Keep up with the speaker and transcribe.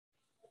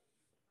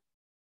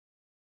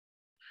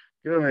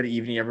Good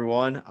evening,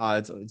 everyone.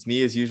 It's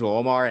me as usual,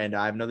 Omar, and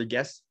I have another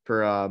guest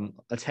for a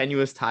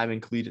tenuous time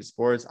in collegiate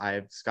sports. I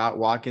have Scott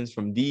Watkins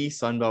from the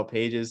Sunbelt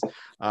Pages.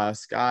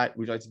 Scott,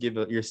 would you like to give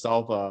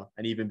yourself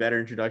an even better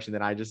introduction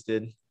than I just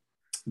did?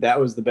 That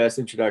was the best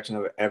introduction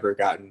I've ever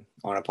gotten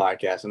on a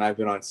podcast, and I've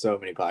been on so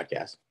many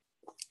podcasts,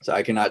 so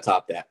I cannot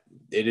top that.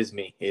 It is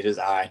me. It is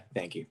I.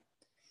 Thank you.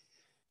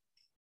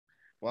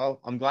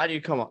 Well, I'm glad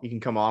you can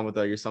come on with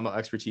your Sunbelt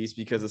expertise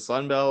because the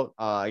Sun Belt,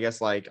 I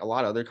guess, like a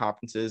lot of other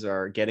conferences,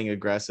 are getting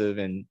aggressive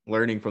and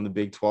learning from the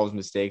Big 12's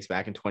mistakes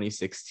back in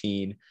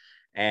 2016.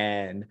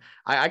 And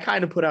I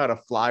kind of put out a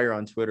flyer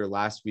on Twitter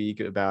last week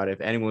about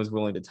if anyone was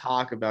willing to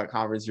talk about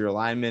conference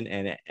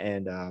realignment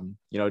and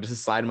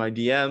just slide in my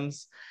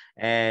DMs.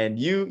 And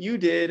you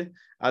did.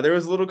 There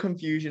was a little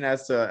confusion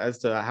as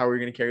to how we are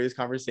going to carry this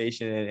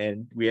conversation,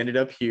 and we ended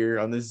up here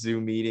on this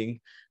Zoom meeting.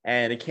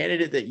 And a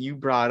candidate that you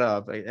brought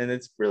up, and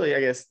it's really,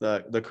 I guess,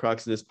 the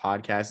crux of this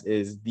podcast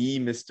is the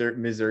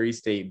Missouri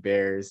State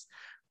Bears.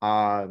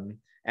 And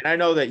I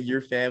know that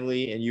your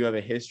family and you have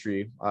a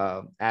history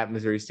at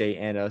Missouri State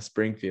and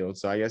Springfield.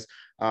 So I guess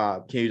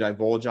can you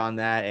divulge on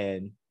that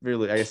and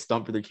really, I guess,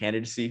 stump for their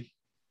candidacy?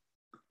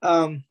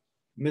 Um,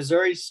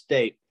 Missouri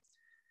State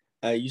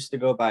used to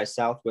go by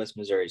Southwest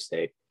Missouri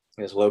State.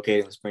 It's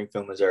located in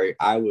Springfield, Missouri.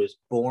 I was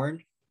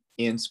born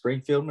in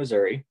Springfield,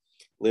 Missouri,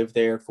 lived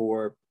there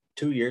for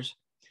 2 years.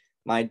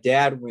 My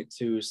dad went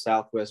to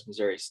Southwest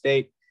Missouri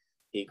State.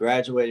 He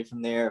graduated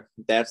from there.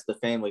 That's the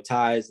family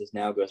ties. This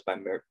now goes by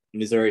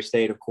Missouri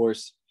State, of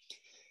course.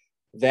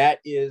 That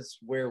is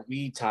where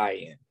we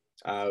tie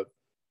in.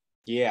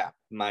 Yeah,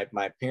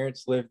 my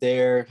parents lived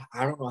there.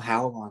 I don't know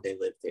how long they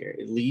lived there.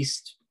 At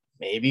least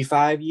maybe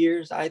 5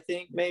 years, I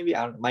think. Maybe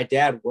I don't know. My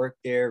dad worked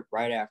there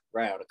right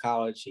out of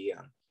college. He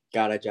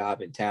got a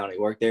job in town. He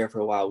worked there for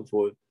a while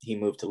before he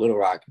moved to Little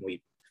Rock, and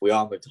we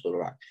all moved to Little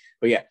Rock.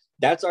 But yeah,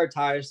 that's our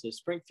ties to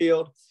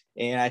Springfield.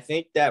 And I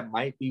think that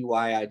might be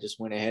why I just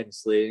went ahead and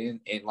slid in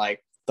and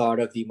like thought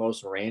of the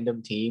most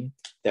random team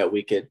that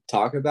we could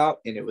talk about,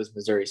 and it was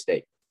Missouri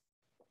State.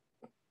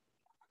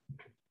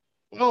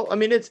 Well, I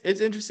mean, it's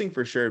interesting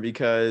for sure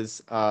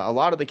because a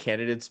lot of the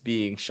candidates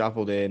being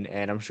shuffled in,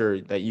 and I'm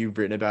sure that you've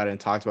written about it and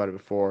talked about it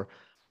before,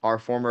 are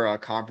former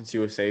Conference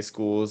USA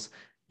schools,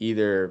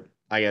 either,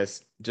 I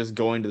guess, just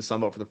going to the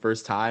Sun Belt for the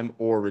first time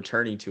or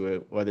returning to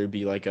it, whether it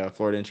be like a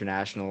Florida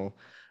International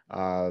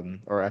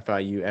or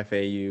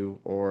FAU,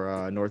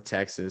 or North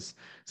Texas.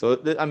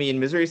 So, I mean,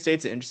 Missouri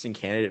State's an interesting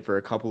candidate for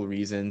a couple of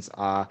reasons.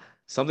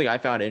 Something I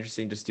found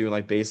interesting just doing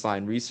like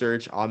baseline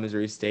research on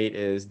Missouri State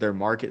is their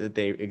market that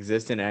they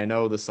exist in. And I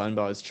know the Sun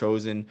Belt has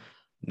chosen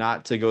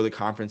not to go the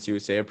Conference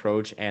USA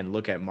approach and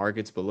look at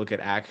markets, but look at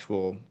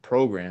actual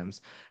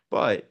programs.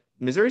 But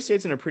Missouri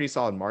State's in a pretty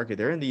solid market.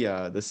 They're in the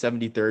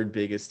 73rd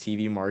biggest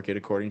TV market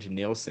according to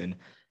Nielsen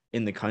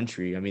in the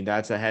country. I mean,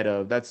 that's ahead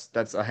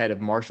of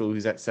Marshall,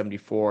 who's at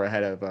 74,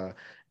 ahead of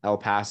El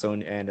Paso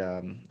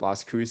and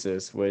Las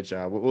Cruces, which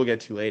we'll get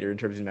to later in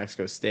terms of New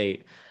Mexico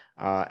State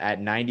at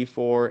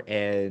 94,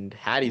 and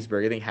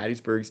Hattiesburg. I think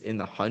Hattiesburg's in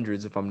the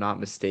hundreds, if I'm not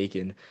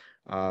mistaken.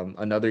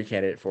 Another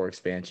candidate for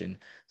expansion.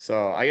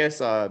 So I guess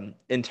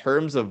in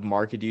terms of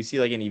market, do you see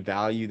like any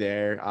value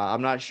there?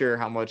 I'm not sure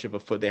how much of a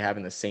foot they have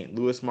in the St.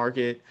 Louis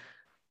market,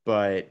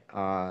 but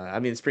I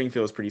mean,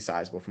 Springfield is pretty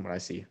sizable from what I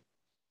see.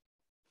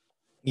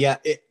 Yeah,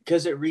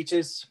 because it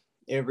reaches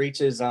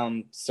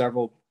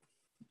several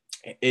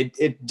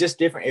it just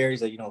different areas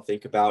that you don't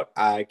think about.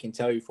 I can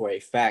tell you for a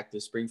fact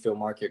the Springfield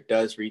market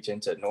does reach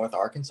into North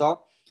Arkansas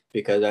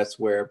because that's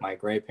where my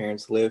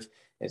grandparents live.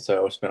 And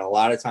so I spent a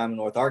lot of time in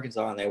North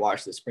Arkansas and they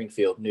watch the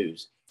Springfield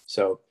news.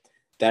 So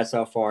that's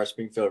how far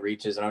Springfield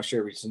reaches. And I'm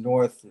sure it reaches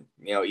north,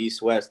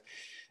 east, west.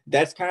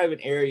 That's kind of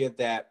an area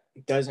that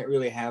doesn't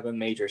really have a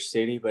major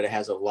city, but it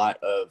has a lot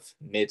of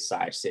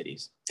mid-sized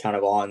cities kind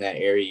of all in that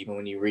area. Even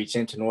when you reach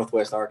into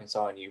Northwest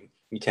Arkansas and you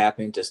tap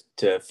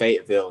into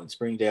Fayetteville and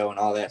Springdale and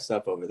all that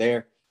stuff over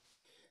there.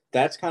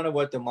 That's kind of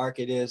what the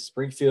market is.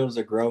 Springfield is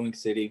a growing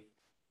city.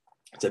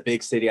 It's a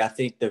big city. I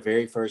think the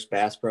very first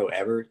Bass Pro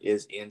ever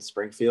is in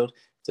Springfield.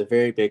 It's a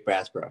very big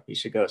Bass Pro. You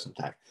should go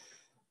sometime.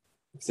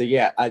 So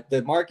yeah,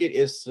 the market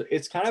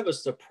it's kind of a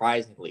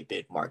surprisingly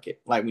big market.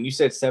 Like when you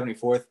said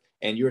 74th,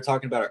 and you were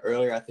talking about it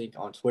earlier, I think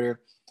on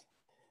Twitter,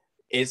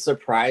 it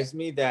surprised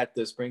me that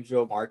the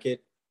Springfield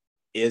market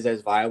is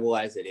as viable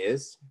as it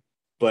is.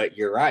 But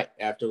you're right.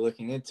 After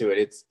looking into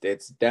it,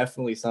 it's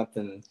definitely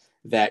something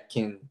that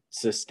can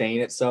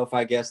sustain itself.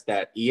 I guess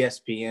that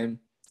ESPN,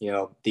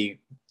 the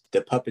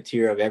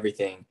puppeteer of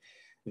everything,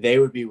 they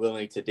would be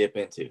willing to dip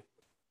into.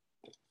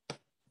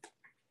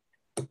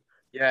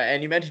 Yeah,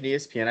 and you mentioned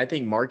ESPN. I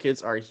think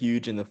markets are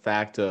huge in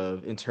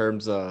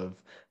terms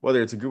of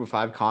whether it's a group of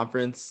five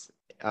conference,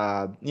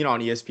 on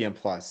ESPN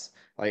Plus,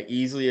 like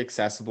easily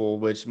accessible,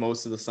 which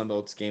most of the Sun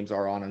Belt's games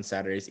are on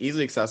Saturdays,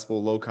 easily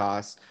accessible, low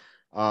cost.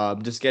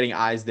 Just getting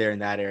eyes there in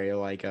that area.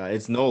 Like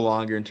it's no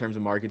longer in terms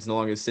of markets, no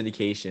longer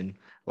syndication.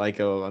 Like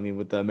I mean,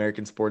 with the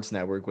American Sports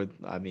Network,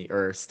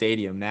 or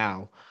Stadium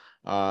now.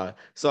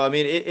 So I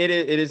mean, it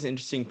is an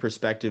interesting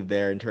perspective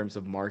there in terms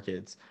of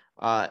markets.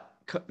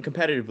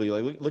 competitively,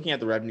 like looking at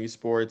the revenue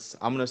sports,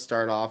 I'm gonna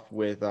start off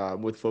with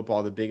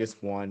football, the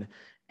biggest one,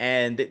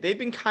 and they've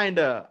been kind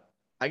of,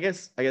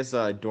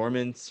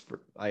 dormant, for,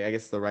 I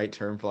guess the right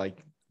term, for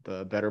like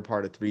the better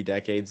part of 3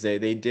 decades.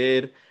 They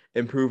did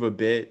improve a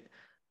bit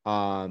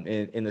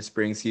in the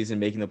spring season,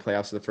 making the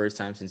playoffs for the first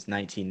time since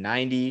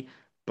 1990,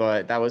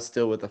 but that was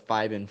still with a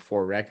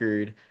 5-4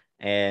 record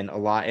and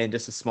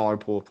just a smaller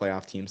pool of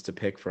playoff teams to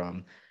pick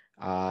from.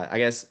 I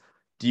guess,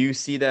 do you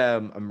see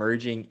them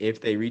emerging if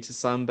they reach the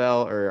Sun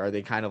Belt, or are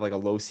they kind of like a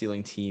low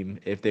ceiling team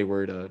if they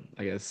were to,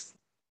 I guess,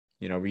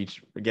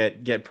 reach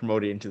get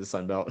promoted into the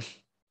Sun Belt?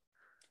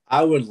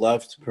 I would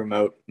love to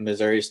promote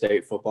Missouri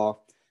State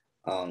football.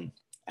 Um,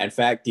 in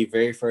fact, the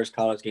very first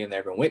college game I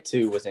ever went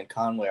to was in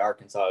Conway,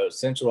 Arkansas. It was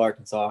Central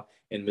Arkansas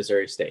and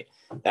Missouri State.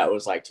 That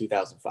was like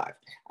 2005.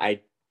 I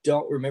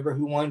don't remember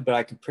who won, but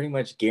I can pretty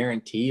much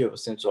guarantee it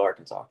was Central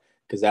Arkansas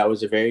because that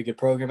was a very good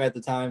program at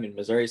the time. And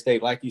Missouri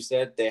State, like you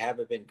said, they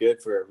haven't been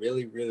good for a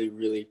really, really,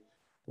 really,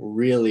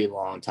 really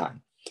long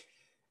time.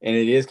 And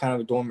it is kind of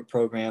a dormant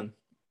program.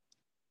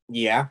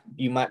 Yeah,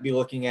 you might be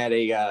looking at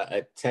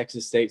a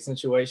Texas State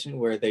situation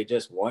where they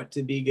just want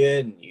to be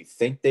good and you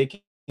think they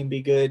can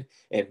be good,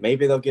 and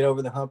maybe they'll get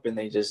over the hump and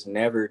they just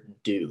never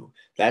do.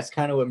 That's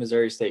kind of what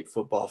Missouri State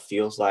football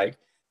feels like.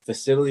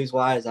 Facilities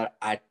wise,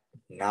 I'm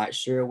not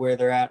sure where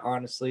they're at,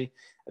 honestly.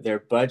 Their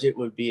budget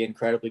would be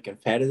incredibly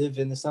competitive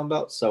in the Sun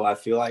Belt, so I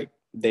feel like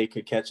they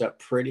could catch up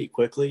pretty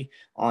quickly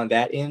on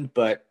that end.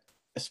 But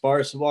as far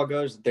as football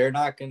goes, they're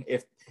not going to,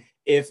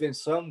 if in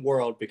some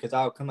world, because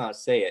I'll come out and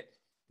say it,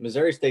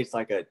 Missouri State's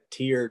like a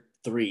tier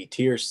 3,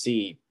 tier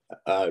C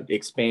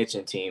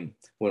expansion team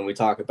when we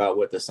talk about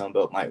what the Sun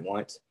Belt might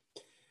want.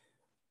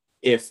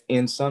 If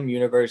in some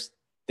universe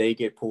they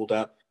get pulled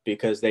up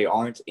because they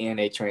aren't in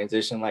a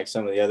transition like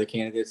some of the other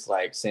candidates,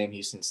 like Sam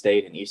Houston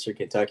State and Eastern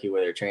Kentucky,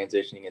 where they're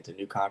transitioning into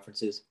new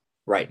conferences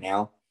right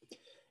now,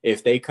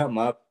 if they come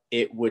up,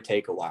 it would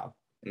take a while.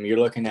 I mean, you're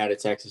looking at a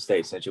Texas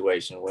State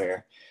situation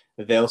where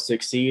they'll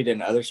succeed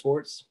in other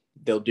sports,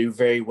 they'll do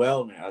very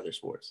well in other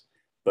sports,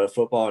 but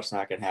football, it's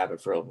not going to happen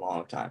for a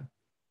long time.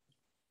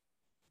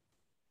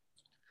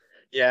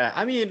 Yeah,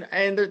 I mean,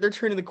 and they're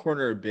turning the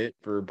corner a bit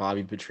for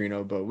Bobby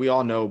Petrino, but we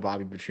all know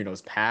Bobby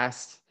Petrino's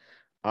past,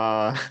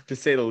 to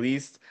say the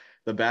least,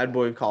 the bad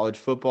boy of college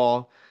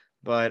football.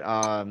 But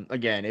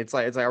again, it's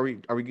like, are we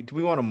do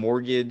we want to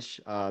mortgage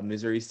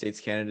Missouri State's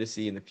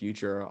candidacy in the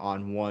future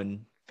on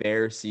one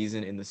fair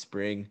season in the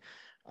spring?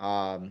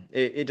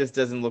 It just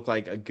doesn't look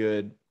like a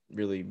good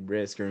really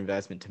risk or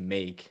investment to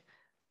make.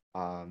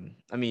 I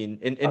mean,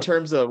 in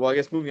terms of, well, I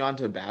guess moving on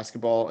to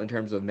basketball, in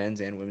terms of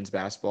men's and women's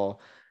basketball,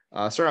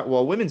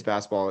 women's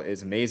basketball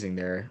is amazing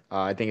there.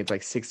 I think it's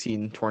like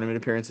 16 tournament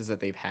appearances that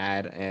they've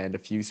had and a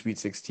few Sweet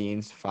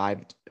 16s,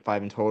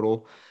 five in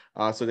total.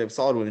 So they have a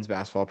solid women's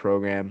basketball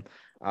program.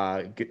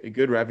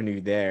 Good revenue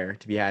there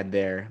to be had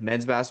there.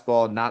 Men's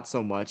basketball, not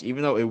so much,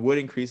 even though it would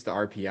increase the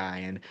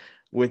RPI. And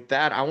with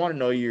that, I want to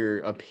know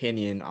your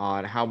opinion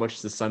on how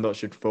much the Sun Belt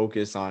should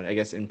focus on, I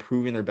guess,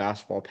 improving their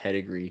basketball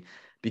pedigree,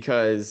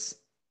 because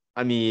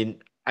I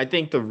mean, I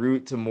think the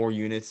route to more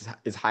units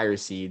is higher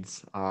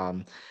seeds.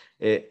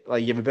 It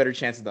like you have a better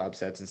chance of the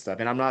upsets and stuff.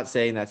 And I'm not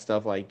saying that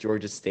stuff like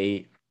Georgia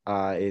State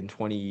in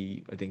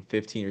 20, I think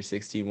 15 or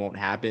 16 won't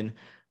happen,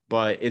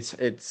 but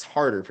it's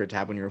harder for it to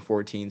happen when you're a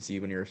 14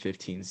 seed, when you're a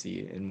 15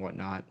 seed and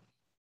whatnot.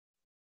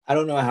 I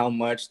don't know how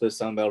much the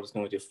Sun Belt is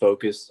going to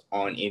focus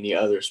on any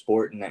other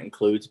sport, and that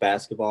includes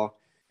basketball.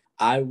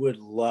 I would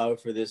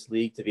love for this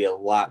league to be a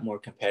lot more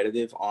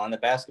competitive on the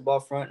basketball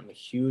front. I'm a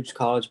huge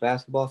college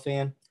basketball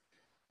fan.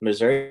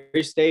 Missouri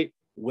State,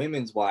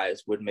 women's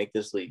wise, would make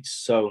this league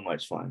so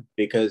much fun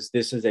because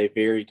this is a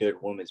very good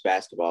women's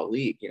basketball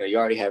league. You know, you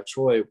already have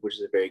Troy, which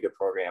is a very good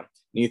program.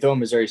 And you throw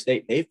Missouri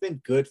State, they've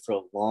been good for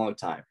a long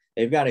time.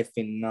 They've got a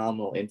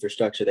phenomenal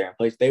infrastructure there in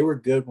place. They were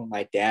good when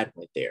my dad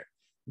went there.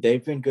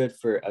 They've been good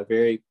for a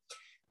very,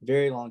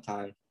 very long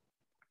time.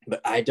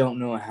 But I don't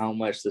know how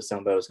much the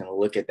Sun Belt is going to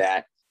look at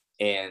that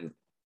and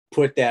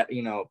put that,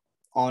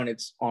 on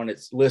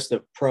its list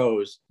of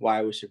pros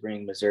why we should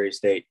bring Missouri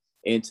State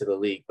into the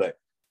league. But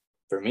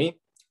for me,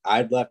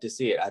 I'd love to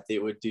see it. I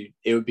think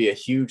it would be a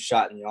huge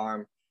shot in the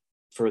arm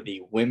for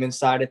the women's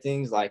side of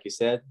things. Like you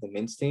said, the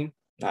men's team,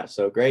 not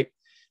so great.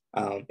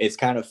 It's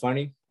kind of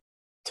funny.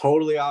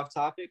 Totally off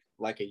topic.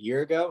 Like a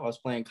year ago, I was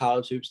playing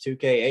college hoops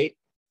 2K8,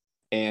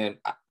 and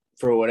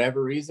for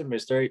whatever reason,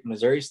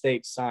 Missouri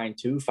State signed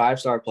 2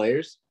 5-star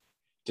players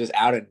just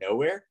out of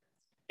nowhere,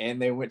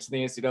 and they went to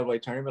the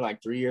NCAA tournament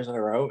like 3 years in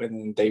a row, and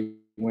then they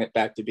went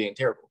back to being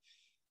terrible.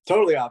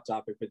 Totally off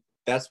topic, but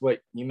that's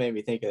what you made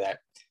me think of that.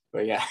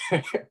 But yeah,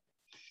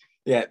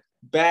 yeah,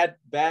 bad.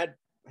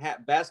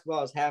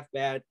 Basketball is half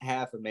bad,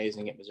 half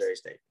amazing at Missouri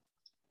State.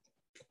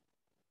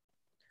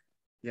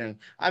 Yeah.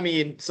 I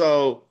mean,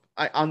 so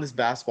on this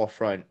basketball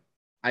front,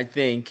 I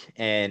think,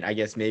 and I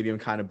guess maybe I'm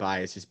kind of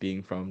biased just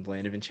being from the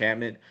land of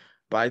enchantment,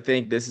 but I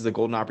think this is a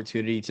golden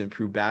opportunity to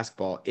improve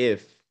basketball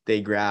if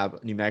they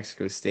grab New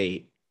Mexico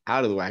State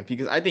out of the WAC.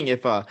 Because I think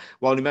if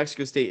while New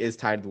Mexico State is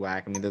tied to the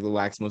WAC, I mean they're the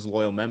WAC's most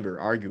loyal member,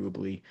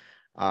 arguably.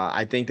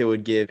 I think they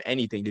would give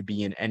anything to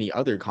be in any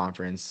other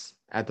conference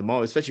at the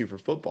moment, especially for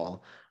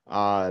football.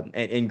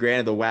 And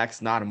granted, the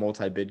WAC's not a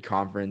multi-bid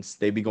conference.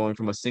 They'd be going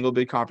from a single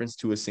bid conference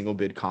to a single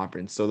bid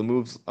conference. So the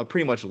moves are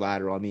pretty much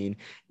lateral. I mean,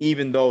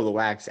 even though the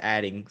WAC's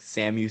adding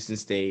Sam Houston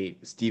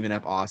State, Stephen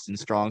F. Austin,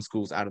 strong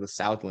schools out of the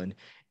Southland,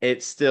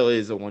 it still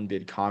is a one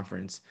bid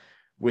conference.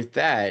 With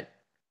that,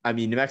 I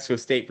mean, New Mexico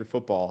State for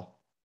football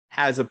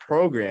has a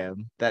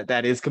program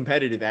that is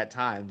competitive at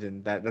times,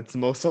 and that's the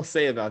most I'll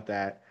say about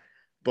that.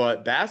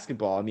 But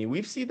basketball, I mean,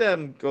 we've seen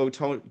them go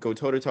toe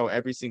to toe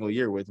every single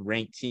year with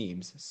ranked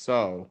teams.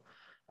 So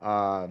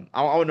I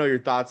want to know your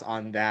thoughts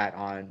on that,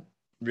 on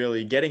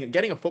really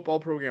getting a football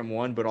program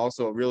one, but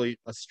also really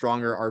a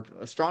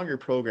stronger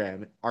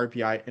program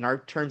RPI in our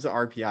terms of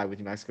RPI with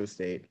New Mexico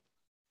State.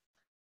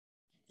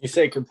 You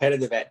say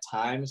competitive at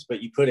times,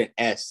 but you put an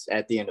S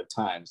at the end of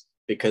times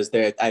because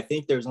I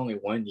think there's only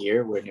 1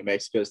 year where New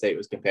Mexico State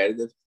was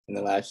competitive in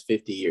the last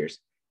 50 years.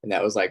 And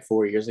that was like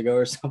 4 years ago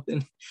or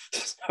something.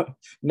 So,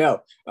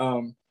 no,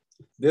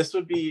 this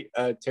would be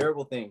a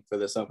terrible thing for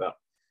the Sun Belt.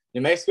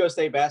 New Mexico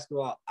State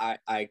basketball,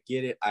 I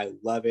get it. I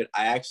love it.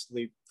 I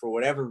actually, for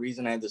whatever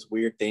reason, I had this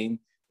weird thing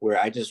where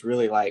I just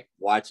really like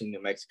watching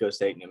New Mexico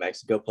State, New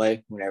Mexico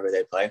play whenever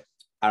they play.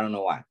 I don't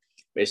know why.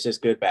 But it's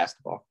just good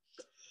basketball.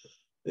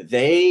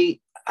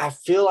 I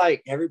feel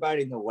like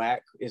everybody in the WAC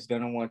is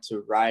going to want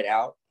to ride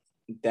out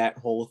that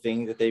whole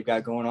thing that they've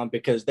got going on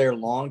because their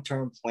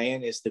long-term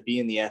plan is to be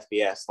in the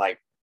FBS, like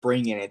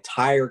bring an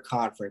entire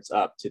conference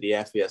up to the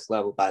FBS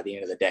level by the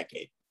end of the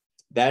decade.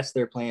 That's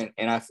their plan.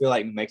 And I feel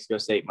like New Mexico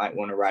State might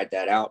want to ride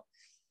that out.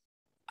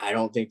 I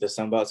don't think the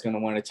Sun Belt's going to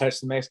want to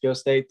touch New Mexico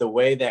State the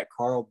way that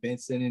Carl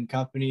Benson and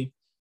company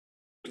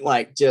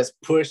like just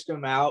pushed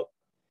them out,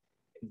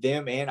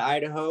 them and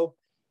Idaho.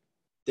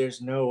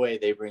 There's no way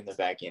they bring them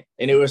back in.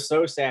 And it was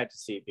so sad to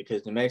see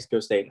because New Mexico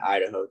State and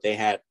Idaho,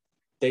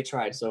 they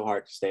tried so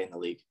hard to stay in the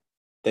league.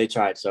 They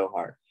tried so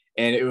hard.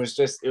 And it was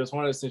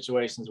one of those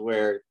situations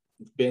where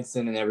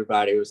Benson and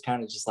everybody, it was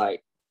kind of just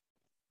like,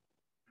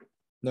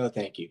 no,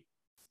 thank you.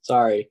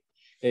 Sorry.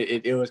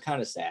 It was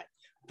kind of sad,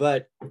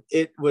 but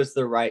it was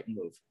the right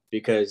move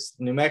because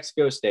New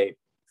Mexico State,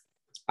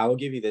 I will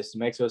give you this. New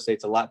Mexico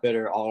State's a lot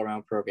better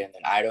all-around program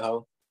than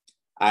Idaho.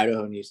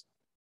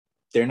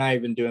 They're not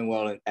even doing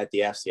well at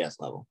the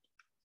FCS level.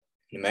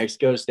 New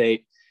Mexico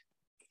State,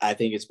 I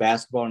think it's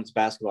basketball and it's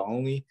basketball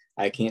only.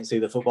 I can't see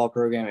the football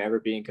program ever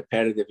being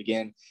competitive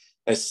again,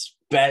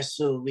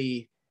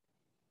 especially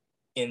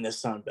in the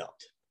Sun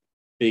Belt.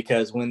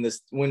 Because when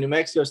New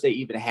Mexico State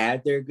even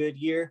had their good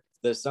year,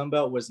 the Sun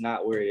Belt was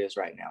not where it is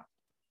right now.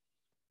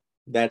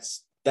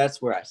 That's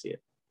where I see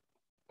it.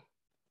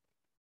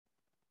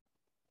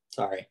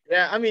 Sorry.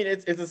 Yeah, I mean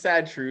it's a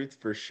sad truth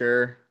for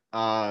sure.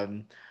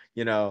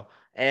 You know,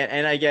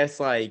 and I guess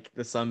like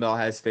the Sun Belt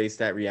has faced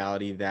that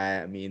reality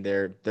that I mean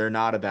they're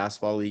not a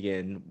basketball league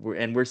and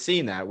we're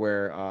seeing that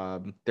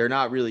where they're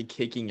not really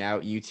kicking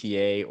out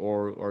UTA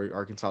or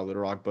Arkansas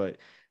Little Rock, but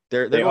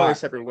they're going their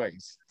separate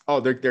ways. Oh,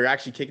 they're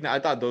actually kicking out. I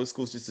thought those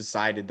schools just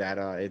decided that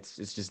it's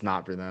just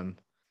not for them.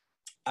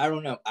 I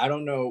don't know. I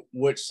don't know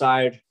which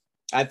side.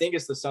 I think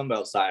it's the Sun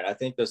Belt side. I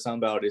think the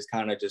Sun Belt is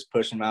kind of just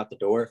pushing them out the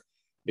door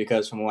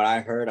because from what I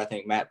heard, I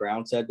think Matt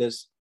Brown said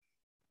this.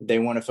 They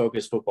want to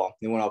focus football.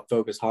 They want to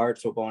focus hard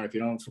football. And if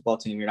you don't have a football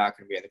team, you're not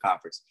going to be in the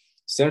conference.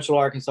 Central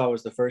Arkansas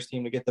was the first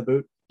team to get the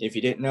boot. If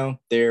you didn't know,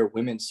 their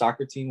women's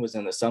soccer team was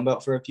in the Sun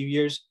Belt for a few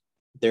years.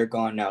 They're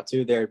gone now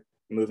too. They're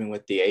moving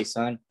with the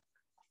ASUN,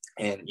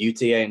 and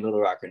UTA and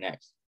Little Rock are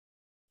next.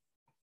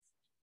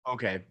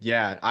 Okay,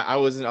 yeah, I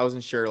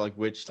wasn't sure like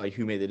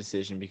who made the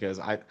decision because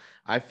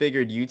I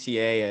figured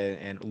UTA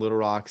and Little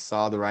Rock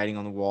saw the writing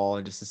on the wall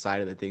and just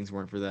decided that things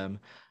weren't for them.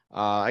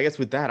 I guess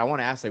with that, I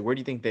want to ask like where do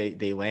you think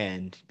they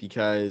land?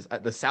 Because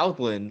the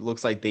Southland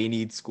looks like they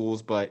need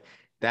schools, but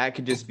that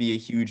could just be a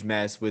huge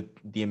mess with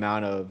the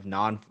amount of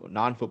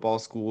non football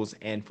schools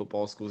and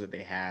football schools that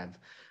they have.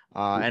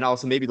 And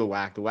also maybe the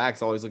WAC. The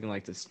WAC's always looking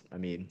like this. I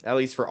mean, at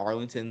least for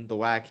Arlington, the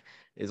WAC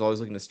is always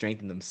looking to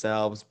strengthen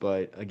themselves.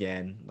 But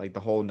again, like the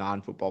whole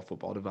non-football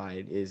football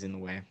divide is in the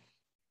way.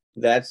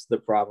 That's the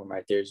problem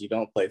right there is you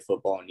don't play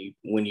football. And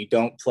when you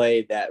don't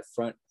play that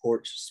front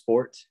porch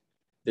sport,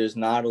 there's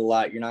not a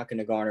lot. You're not going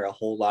to garner a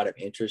whole lot of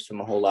interest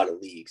from a whole lot of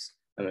leagues.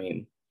 I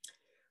mean,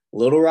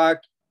 Little Rock,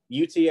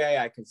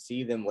 UTA, I can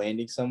see them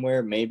landing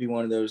somewhere. Maybe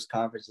one of those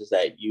conferences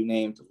that you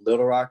named.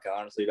 Little Rock, I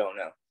honestly don't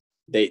know.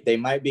 They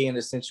might be in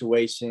a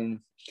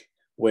situation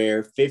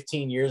where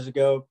 15 years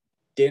ago,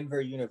 Denver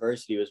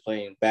University was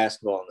playing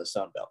basketball in the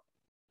Sun Belt.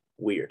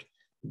 Weird.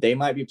 They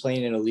might be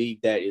playing in a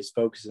league that is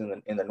focused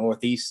in the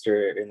Northeast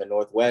or in the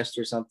Northwest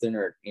or something,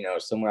 or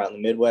somewhere out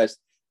in the Midwest.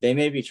 They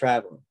may be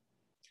traveling,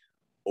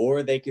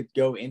 or they could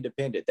go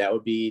independent. That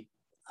would be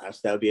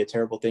a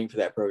terrible thing for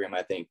that program,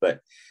 I think.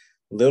 But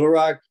Little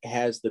Rock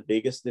has the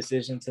biggest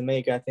decision to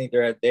make. I think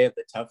they have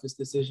the toughest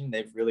decision.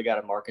 They've really got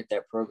to market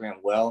that program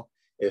well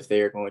if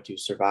they are going to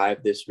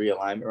survive this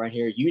realignment right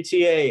here.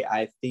 UTA,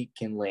 I think,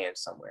 can land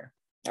somewhere.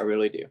 I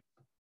really do.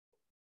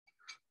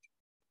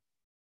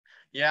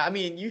 Yeah, I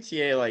mean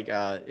UTA like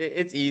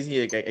it's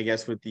easy like, I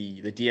guess with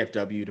the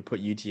DFW to put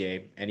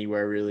UTA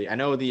anywhere really. I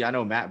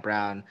know Matt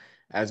Brown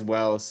as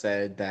well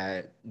said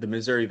that the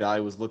Missouri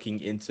Valley was looking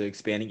into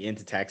expanding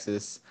into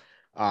Texas.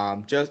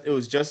 Just it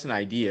was just an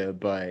idea,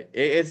 but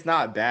it's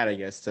not bad I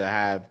guess to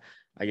have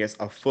I guess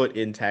a foot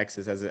in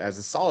Texas as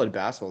a solid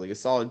basketball league, a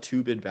solid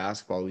two-bid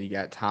basketball league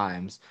at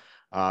times.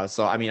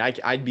 So I mean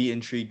I'd be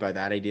intrigued by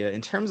that idea.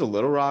 In terms of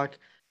Little Rock,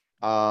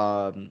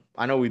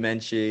 I know we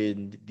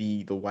mentioned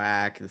the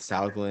WAC, the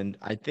Southland.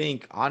 I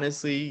think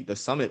honestly, the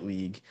Summit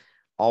League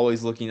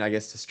always looking, I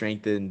guess, to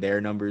strengthen their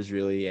numbers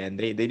really, and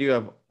they do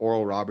have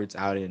Oral Roberts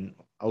out in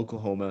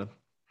Oklahoma.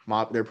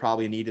 They're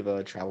probably in need of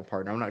a travel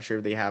partner. I'm not sure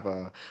if they have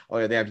a. Oh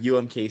yeah, they have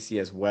UMKC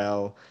as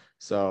well.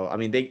 So I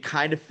mean, they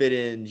kind of fit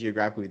in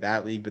geographically with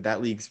that league, but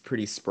that league's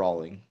pretty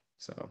sprawling.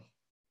 So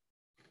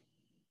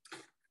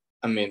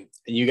I mean,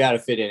 you got to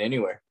fit in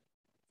anywhere.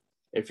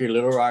 If you're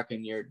Little Rock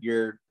and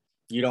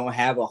you don't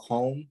have a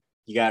home,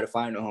 you got to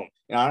find a home.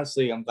 And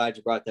honestly, I'm glad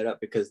you brought that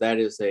up because that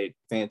is a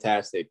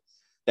fantastic.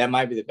 That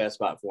might be the best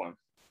spot for him,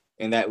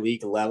 in that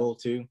league level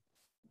too.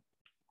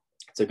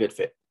 It's a good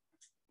fit.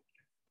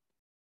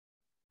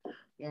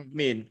 I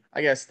mean,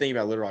 I guess thinking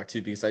about Little Rock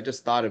too, because I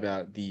just thought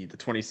about the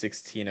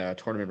 2016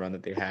 tournament run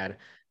that they had.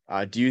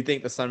 Do you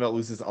think the Sun Belt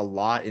loses a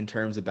lot in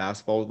terms of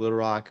basketball with Little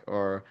Rock,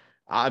 or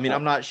I mean,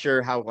 I'm No, not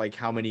sure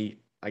how many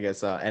I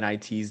guess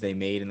NITs they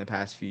made in the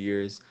past few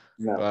years,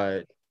 no.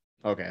 but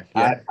okay,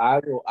 I, yeah,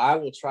 I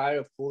will try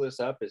to pull this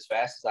up as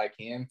fast as I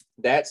can.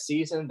 That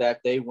season that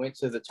they went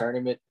to the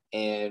tournament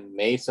and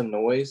made some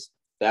noise,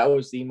 that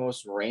was the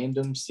most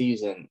random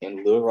season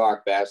in Little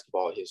Rock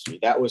basketball history.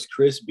 That was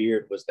Chris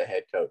Beard was the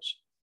head coach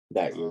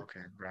that year.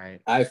 okay,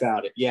 right, I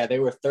found it. Yeah, they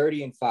were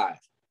 30-5.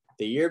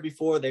 The year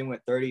before they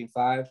went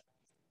 30-5,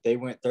 they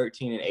went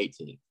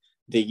 13-18.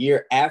 The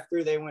year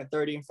after they went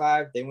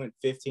 30-5, they went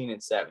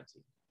 15-17.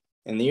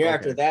 And the year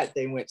after okay. that,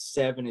 they went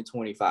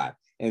 7-25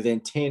 and then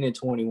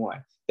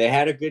 10-21. They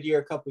had a good year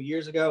a couple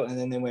years ago, and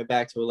then they went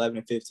back to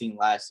 11-15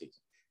 last season.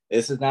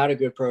 This is not a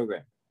good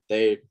program.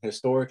 They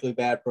historically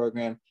bad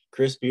program.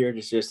 Chris Beard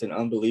is just an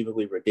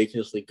unbelievably,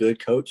 ridiculously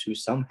good coach who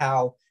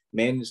somehow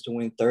managed to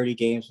win 30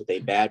 games with a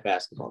bad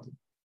basketball team.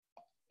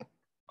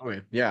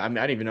 Okay. Yeah, I mean,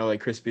 I didn't even know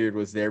like Chris Beard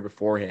was there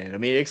beforehand. I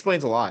mean, it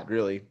explains a lot,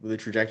 really, with the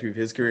trajectory of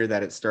his career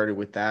that it started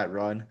with that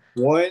run.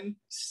 One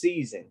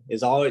season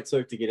is all it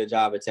took to get a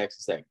job at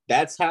Texas Tech.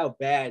 That's how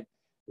bad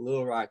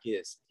Little Rock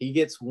is. He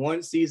gets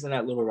one season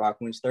at Little Rock,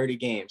 wins 30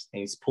 games,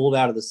 and he's pulled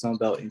out of the Sun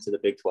Belt into the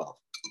Big 12.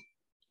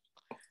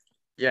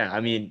 Yeah,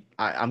 I mean,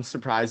 I'm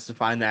surprised to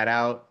find that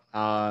out.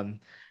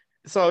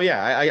 So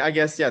yeah, I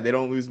guess yeah, they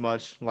don't lose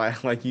much,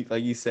 like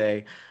you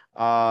say.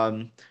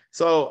 Um,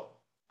 so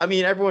I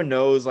mean, everyone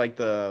knows like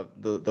the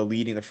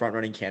leading the front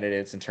running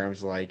candidates in terms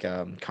of like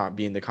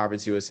being the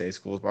Conference USA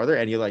schools. But are there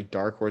any like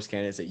dark horse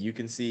candidates that you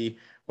can see,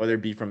 whether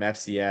it be from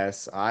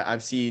FCS?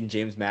 I've seen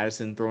James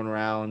Madison thrown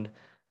around.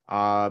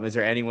 Is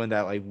there anyone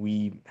that like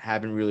we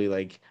haven't really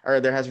like, or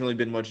there hasn't really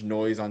been much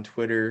noise on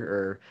Twitter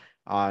or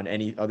on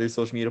any other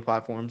social media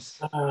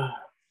platforms?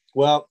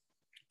 Well,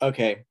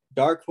 okay.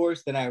 Dark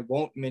horse, then I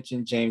won't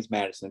mention James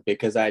Madison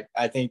because I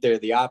think they're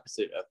the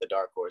opposite of the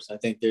dark horse. I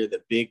think they're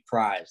the big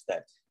prize,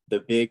 that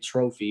the big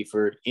trophy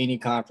for any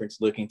conference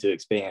looking to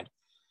expand.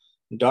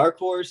 Dark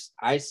horse,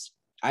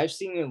 I've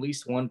seen at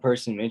least one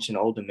person mention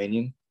Old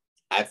Dominion.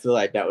 I feel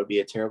like that would be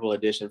a terrible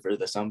addition for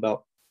the Sun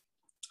Belt,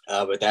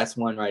 but that's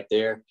one right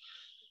there.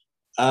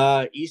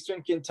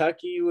 Eastern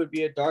Kentucky would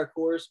be a dark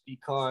horse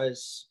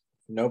because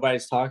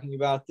nobody's talking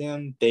about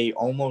them. They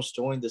almost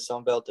joined the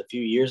Sun Belt a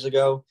few years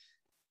ago.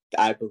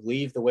 I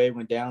believe the way it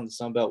went down, the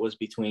Sun Belt was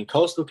between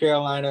Coastal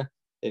Carolina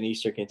and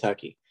Eastern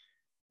Kentucky.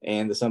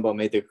 And the Sun Belt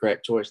made the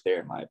correct choice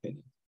there, in my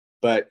opinion.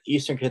 But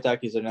Eastern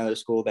Kentucky is another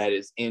school that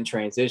is in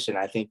transition.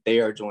 I think they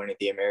are joining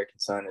the American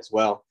Sun as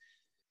well.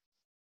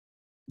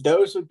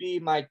 Those would be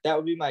my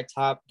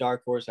top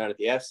dark horse out of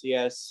the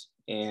FCS.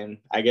 And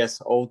I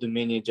guess Old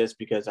Dominion, just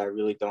because I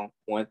really don't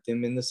want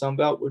them in the Sun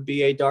Belt, would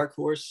be a dark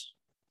horse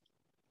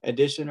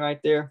addition right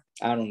there.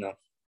 I don't know.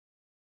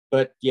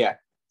 But yeah.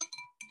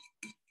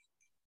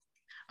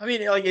 I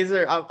mean, like, is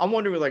there? I'm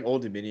wondering with like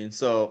Old Dominion.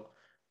 So,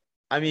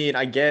 I mean,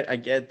 I get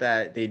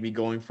that they'd be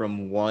going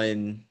from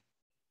one,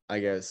 I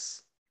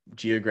guess,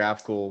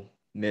 geographical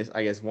miss.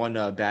 I guess one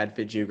bad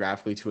fit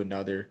geographically to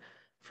another,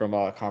 from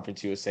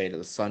Conference USA to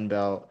the Sun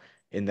Belt.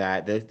 In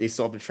that they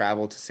still have to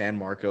travel to San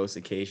Marcos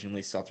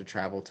occasionally, still have to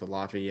travel to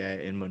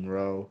Lafayette and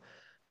Monroe.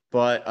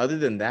 But other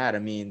than that, I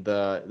mean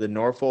the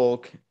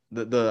Norfolk,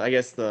 the I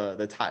guess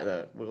the tide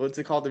the what's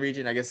it called the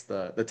region? I guess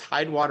the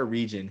Tidewater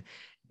region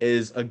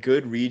is a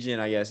good region,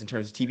 I guess, in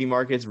terms of TV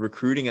markets,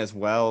 recruiting as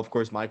well. Of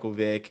course, Michael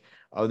Vick,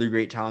 other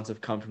great talents have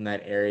come from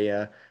that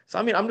area. So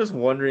I mean, I'm just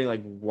wondering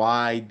like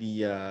why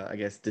the I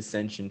guess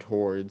dissension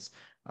towards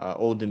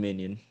Old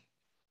Dominion.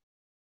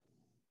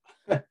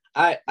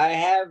 I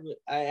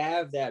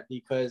have that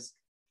because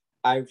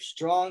I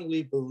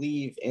strongly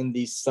believe in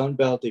the Sun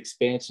Belt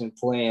expansion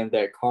plan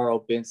that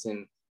Carl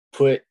Benson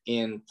put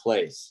in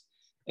place.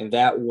 And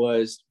that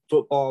was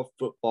football,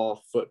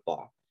 football,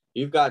 football.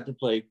 You've got to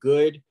play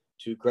good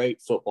to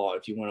great football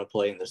if you want to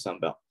play in the Sun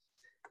Belt.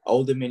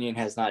 Old Dominion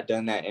has not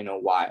done that in a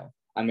while.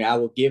 I mean, I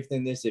will give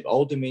them this. If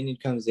Old Dominion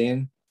comes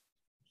in,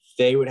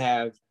 they would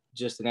have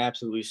just an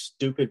absolutely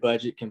stupid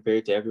budget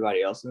compared to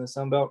everybody else in the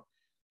Sun Belt.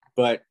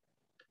 But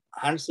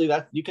honestly,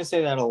 that you can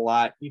say that a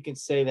lot. You can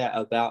say that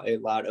about a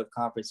lot of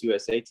Conference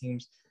USA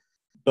teams.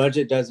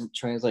 Budget doesn't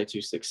translate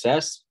to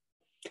success,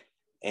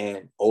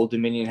 and Old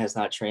Dominion has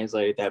not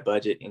translated that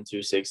budget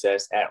into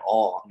success at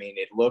all. I mean,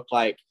 it looked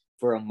like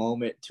for a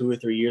moment 2 or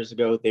 3 years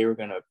ago they were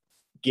going to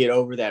get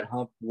over that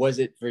hump. Was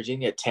it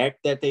Virginia Tech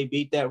that they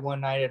beat that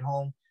one night at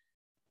home?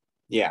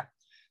 Yeah.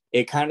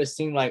 It kind of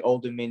seemed like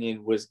Old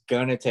Dominion was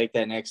going to take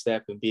that next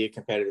step and be a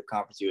competitive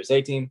Conference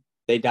USA team.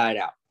 They died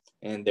out,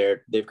 and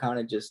they've kind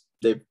of just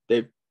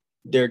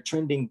they're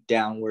trending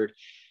downward.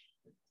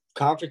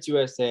 Conference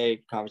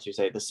USA,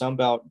 the Sun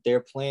Belt, their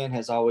plan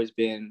has always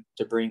been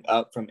to bring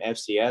up from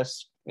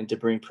FCS and to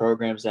bring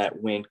programs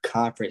that win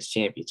conference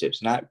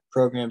championships, not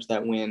programs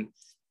that win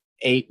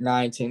 8,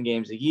 9, 10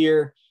 games a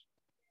year,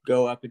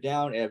 go up and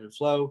down, ebb and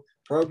flow.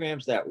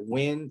 Programs that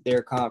win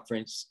their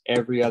conference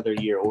every other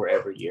year or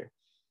every year.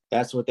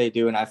 That's what they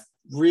do. And I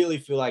really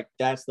feel like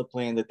that's the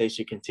plan that they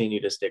should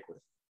continue to stick with.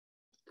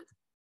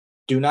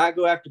 Do not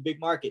go after big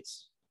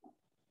markets.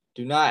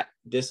 Do not.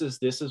 This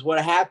is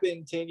what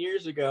happened 10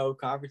 years ago.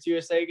 Conference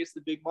USA gets the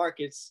big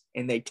markets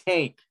and they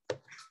tank.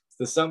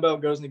 The Sun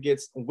Belt goes and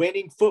gets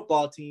winning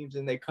football teams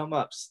and they come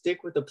up.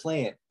 Stick with the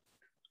plan.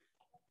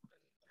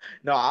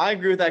 No, I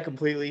agree with that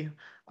completely.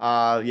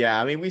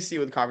 Yeah, I mean, we see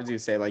what Conference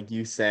USA, like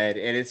you said,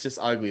 and it's just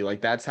ugly. Like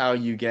that's how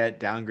you get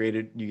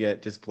downgraded. You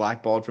get just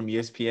blackballed from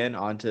ESPN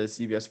onto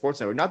CBS Sports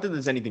Network. Not that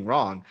there's anything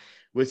wrong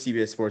with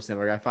CBS Sports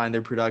Network. I find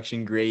their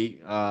production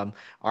great. Our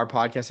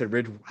podcast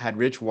had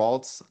Rich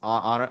Waltz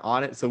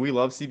on it, so we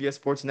love CBS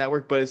Sports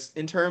Network. But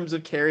in terms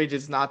of carriage,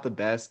 it's not the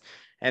best,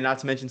 and not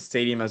to mention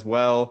Stadium as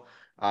well.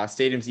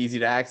 Stadium's easy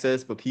to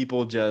access, but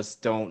people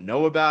just don't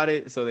know about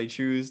it, so they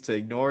choose to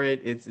ignore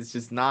it. It's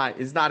just not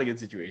a good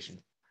situation.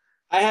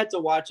 I had to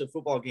watch a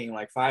football game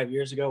like 5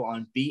 years ago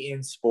on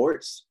BN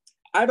Sports.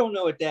 I don't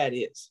know what that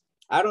is.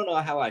 I don't know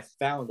how I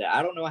found that.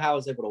 I don't know how I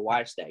was able to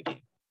watch that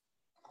game.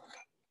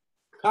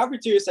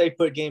 Conference USA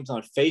put games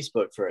on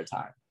Facebook for a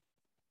time.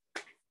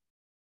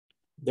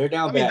 They're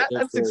down I mean, bad.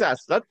 that's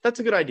success. That's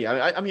a good idea.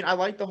 I mean, I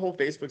like the whole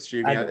Facebook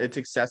streaming. It's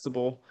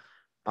accessible.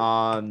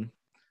 When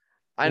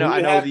I you know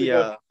have to the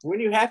go, when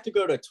you have to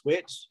go to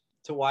Twitch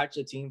to watch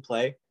a team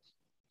play,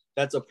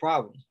 that's a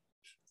problem.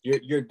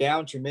 You're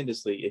down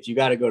tremendously if you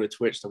got to go to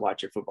Twitch to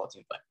watch your football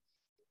team play.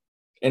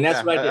 And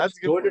that's what I did. that's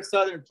a good Georgia point.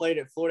 Southern played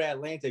at Florida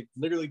Atlantic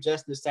literally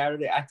just this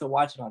Saturday. I have to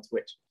watch it on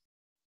Twitch.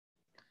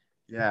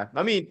 Yeah,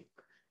 I mean,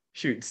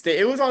 shoot,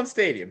 it was on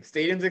Stadium.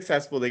 Stadium's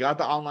accessible. They got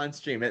the online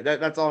stream.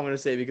 That's all I'm gonna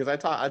say because I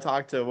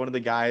talked to one of the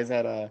guys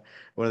at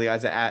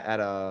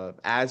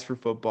As for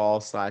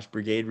Football /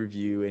 Brigade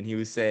Review, and he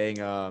was saying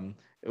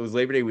it was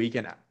Labor Day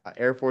weekend,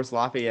 Air Force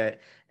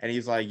Lafayette, and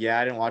he's like, yeah,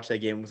 I didn't watch that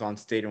game. It was on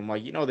Stadium. I'm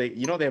like, they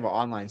have an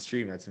online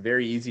stream that's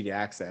very easy to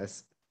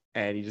access.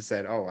 And he just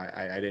said, "Oh,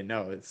 I didn't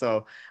know it."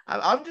 So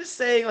I'm just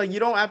saying, like, you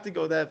don't have to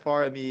go that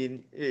far. I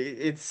mean,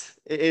 it's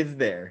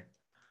there.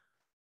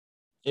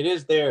 It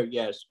is there,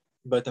 yes,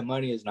 but the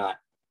money is not.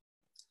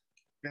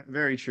 Yeah,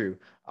 very true.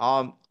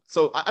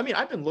 So I mean,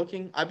 I've been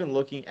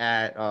looking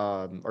at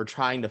or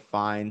trying to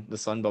find the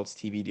Sun Belt's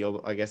TV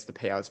deal, I guess the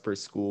payouts per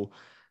school.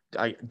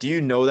 Do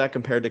you know that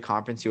compared to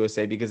Conference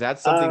USA? Because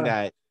that's something Uh,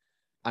 that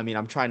I mean,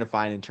 I'm trying to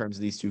find in terms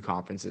of these two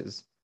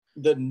conferences.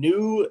 the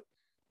new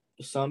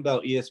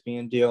Sunbelt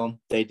ESPN deal,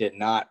 they did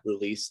not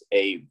release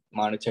a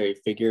monetary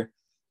figure.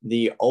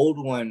 The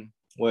old one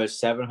was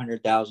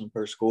 700,000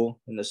 per school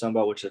in the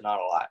Sunbelt, which is not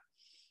a lot,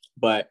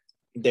 but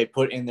they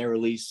put in their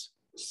release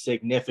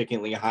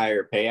significantly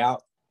higher payout.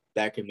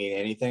 That could mean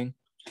anything.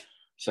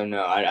 So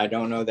no, I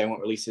don't know. They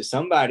won't release it.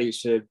 Somebody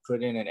should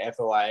put in an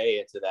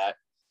FOIA into that.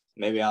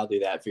 Maybe I'll do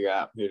that. Figure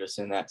out who to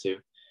send that to.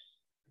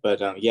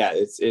 But yeah,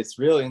 it's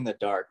really in the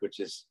dark, which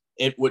is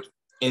it would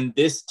in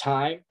this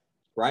time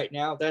right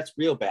now. That's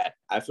real bad.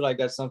 I feel like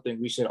that's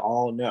something we should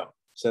all know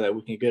so that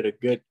we can get a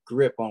good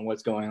grip on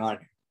what's going on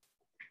here.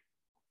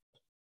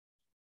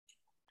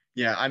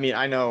 Yeah, I mean,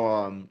 I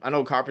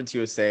know Conference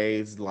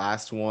USA's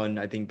last one,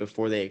 I think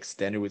before they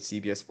extended with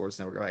CBS Sports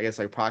Network, I guess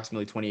like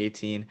approximately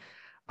 2018.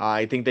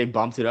 I think they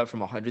bumped it up from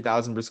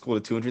 100,000 per school to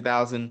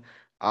 200,000.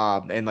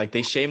 And like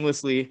they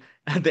shamelessly,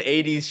 the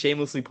 80s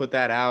shamelessly put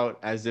that out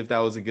as if that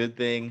was a good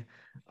thing.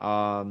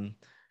 Um,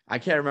 I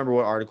can't remember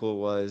what article it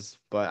was,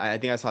 but I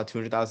think I saw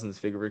 200,000 this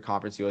figure for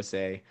Conference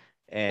USA.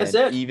 That's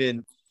And it.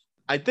 even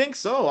I think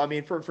so. I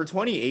mean, for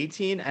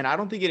 2018, and I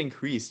don't think it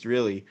increased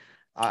really.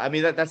 I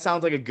mean that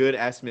sounds like a good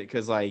estimate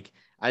because like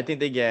I think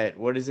they get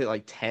what is it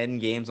like 10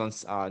 games on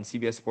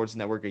CBS Sports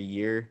Network a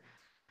year.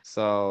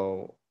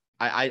 So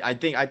I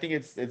think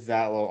it's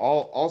that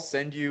low. I'll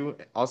send you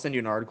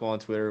an article on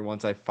Twitter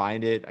once I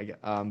find it.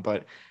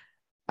 But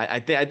I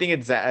think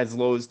it's as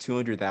low as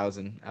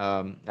 200,000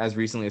 as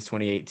recently as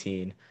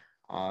 2018.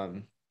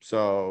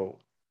 So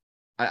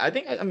I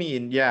think I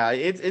mean yeah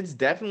it's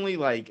definitely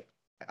like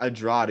a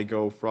draw to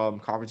go from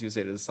Conference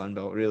USA to the Sun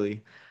Belt,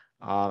 really.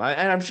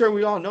 And I'm sure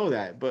we all know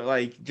that, but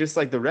like just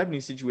like the revenue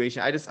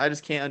situation, I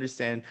just can't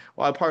understand.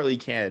 Well, I partly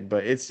can,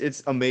 but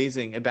it's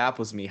amazing. It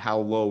baffles me how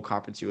low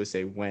Conference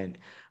USA went.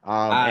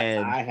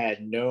 And I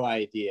had no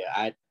idea.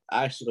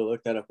 I should have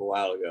looked that up a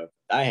while ago.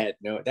 I had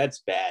no.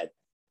 That's bad.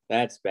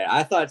 That's bad.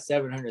 I thought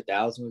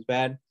 700,000 was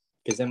bad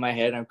because in my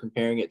head I'm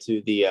comparing it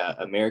to the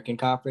American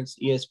Conference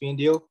ESPN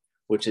deal,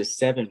 which is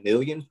 7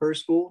 million per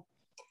school.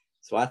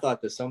 So I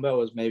thought the Sun Belt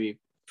was maybe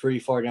pretty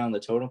far down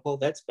the totem pole.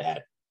 That's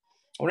bad.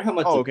 I wonder how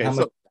much oh, okay, how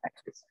much. so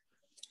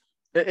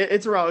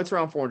it's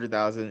around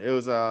 400,000. It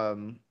was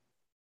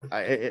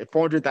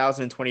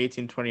 400,000 in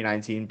 2018,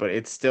 2019, but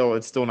it's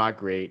still not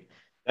great.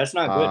 That's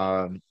not good.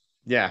 Um,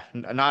 yeah,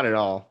 not at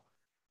all.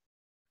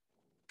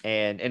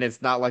 And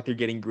it's not like they're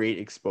getting great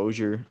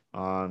exposure.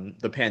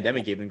 The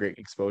pandemic gave them great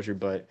exposure,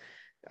 but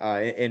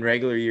in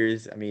regular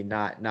years, I mean,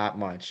 not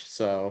much.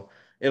 So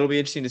it'll be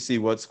interesting to see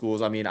what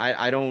schools. I mean,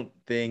 I don't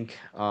think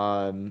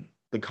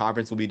the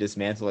conference will be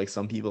dismantled like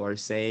some people are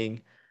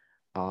saying.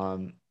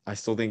 I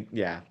still think,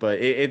 yeah, but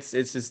it's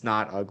just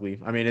not ugly.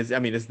 I mean,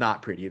 it's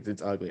not pretty.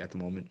 It's ugly at the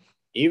moment.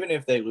 Even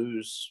if they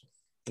lose,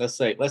 let's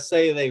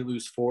say they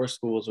lose 4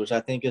 schools, which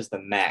I think is the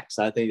max.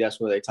 I think that's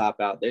where they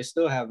top out. They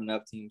still have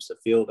enough teams to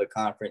field a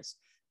conference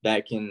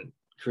that can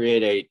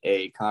create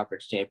a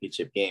conference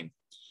championship game.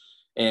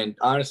 And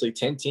honestly,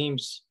 10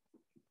 teams,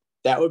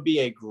 that would be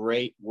a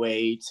great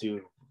way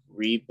to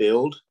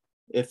rebuild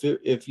if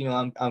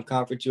I'm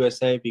Conference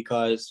USA,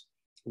 because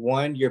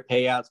one, your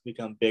payouts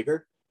become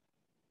bigger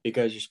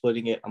because you're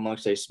splitting it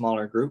amongst a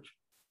smaller group.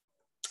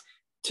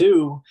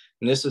 Two,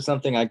 and this is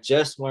something I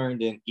just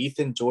learned in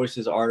Ethan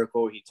Joyce's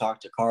article. He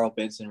talked to Carl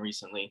Benson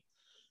recently.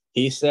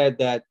 He said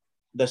that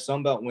the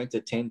Sun Belt went to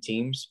 10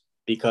 teams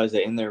because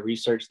in their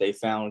research they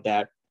found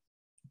that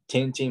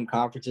 10-team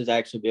conferences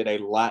actually did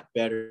a lot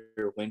better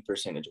win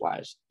percentage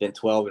wise than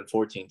 12 and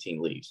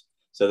 14-team leagues.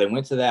 So they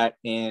went to that,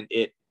 and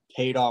it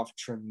paid off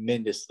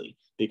tremendously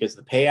because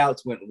the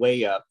payouts went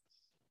way up,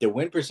 the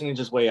win percentage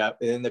is way up,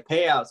 and then the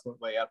payouts went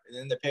way up, and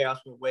then the payouts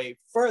went way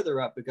further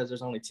up because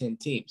there's only 10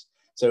 teams.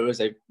 So it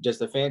was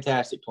just a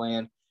fantastic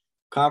plan.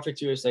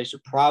 Conference USA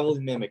should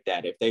probably mimic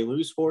that. If they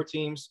lose 4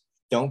 teams,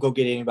 don't go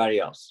get anybody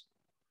else.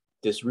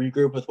 Just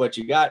regroup with what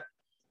you got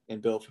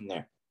and build from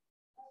there.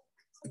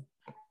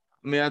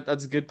 I mean,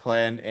 that's a good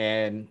plan,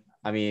 and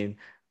I mean,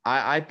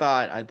 I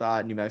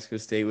thought New Mexico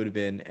State would have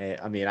been.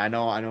 I mean, I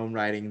know I'm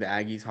riding the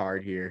Aggies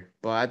hard here,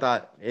 but I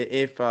thought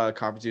if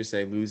Conference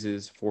USA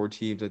loses 4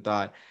 teams, I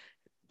thought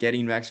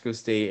getting Mexico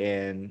State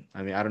and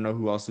I mean, I don't know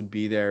who else would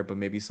be there, but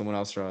maybe someone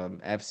else from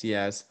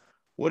FCS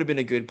would have been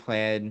a good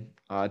plan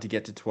to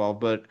get to 12.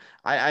 But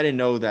I didn't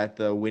know that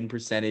the win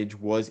percentage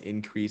was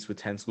increased with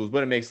 10 schools,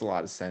 but it makes a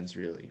lot of sense,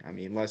 really. I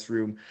mean, less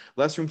room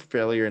for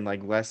failure and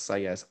like less,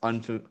 I guess,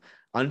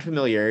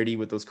 unfamiliarity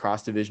with those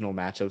cross-divisional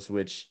matchups,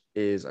 which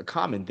is a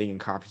common thing in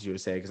Conference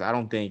USA because I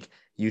don't think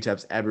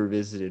UTEP's ever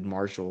visited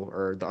Marshall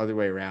or the other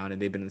way around,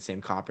 and they've been in the same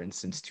conference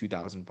since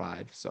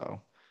 2005.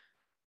 So.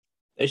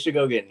 They should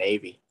go get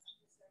Navy.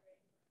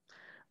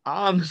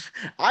 Um,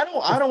 I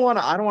don't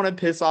want to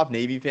piss off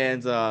Navy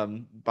fans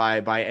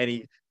by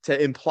any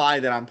to imply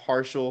that I'm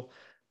partial,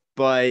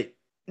 but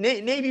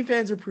Navy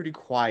fans are pretty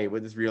quiet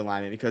with this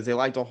realignment because they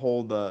like to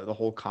hold the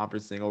whole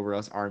conference thing over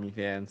us Army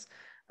fans.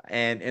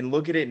 And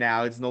look at it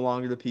now, it's no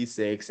longer the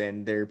P6,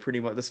 and they're pretty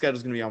much the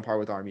schedule's going to be on par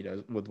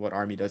with what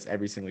Army does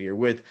every single year,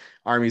 with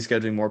Army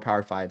scheduling more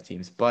Power 5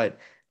 teams. But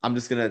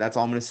that's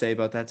all I'm gonna say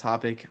about that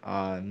topic.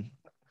 I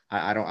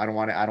don't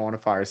want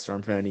to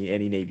firestorm for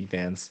any Navy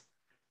fans.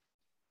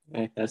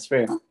 Okay, that's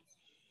fair.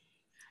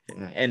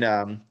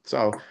 And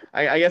so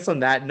I guess on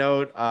that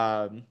note,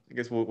 I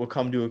guess we'll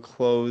come to a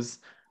close.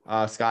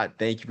 Scott,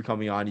 thank you for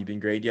coming on. You've been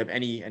great. Do you have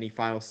any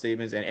final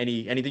statements and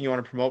anything you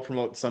want to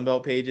promote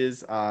Sunbelt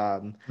pages,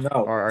 No,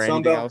 or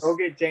anything Sunbelt, go else?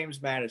 get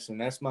James Madison.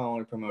 That's my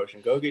only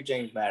promotion. Go get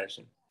James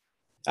Madison.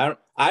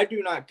 I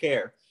do not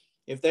care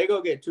if they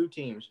go get 2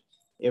 teams.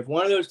 If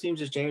one of those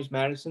teams is James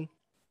Madison,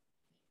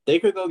 they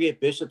could go get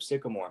Bishop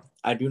Sycamore.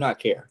 I do not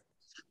care.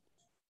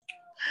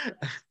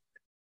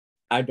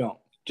 I don't.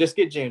 Just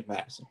get James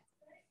Madison.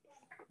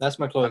 That's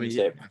my I closing mean,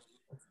 statement.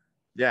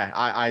 yeah,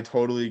 I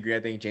totally agree.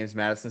 I think James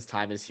Madison's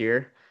time is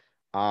here.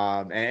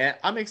 And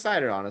I'm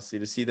excited, honestly,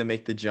 to see them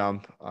make the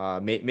jump.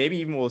 Maybe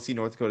even we'll see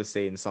North Dakota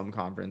State in some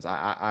conference.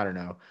 I don't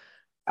know,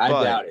 I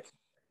but doubt it.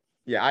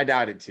 yeah, I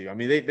doubt it too. I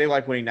mean, they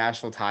like winning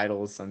national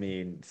titles. I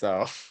mean,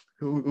 so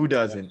who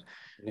doesn't?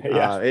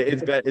 Yeah.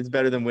 It's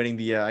better than winning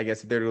the I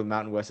guess if they're to the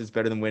Mountain West, it's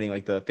better than winning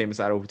like the famous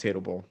Idaho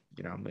Potato Bowl.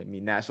 I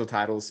mean, national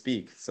titles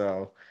speak.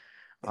 So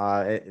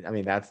I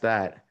mean that's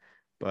that.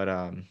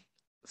 But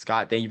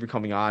Scott, thank you for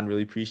coming on.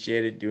 Really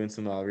appreciate it. Doing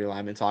some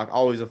realignment talk.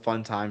 Always a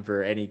fun time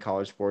for any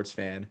college sports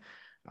fan.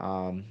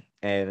 And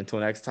until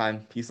next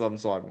time, peace, love, and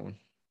soul, everyone.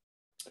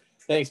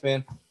 Thanks,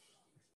 man.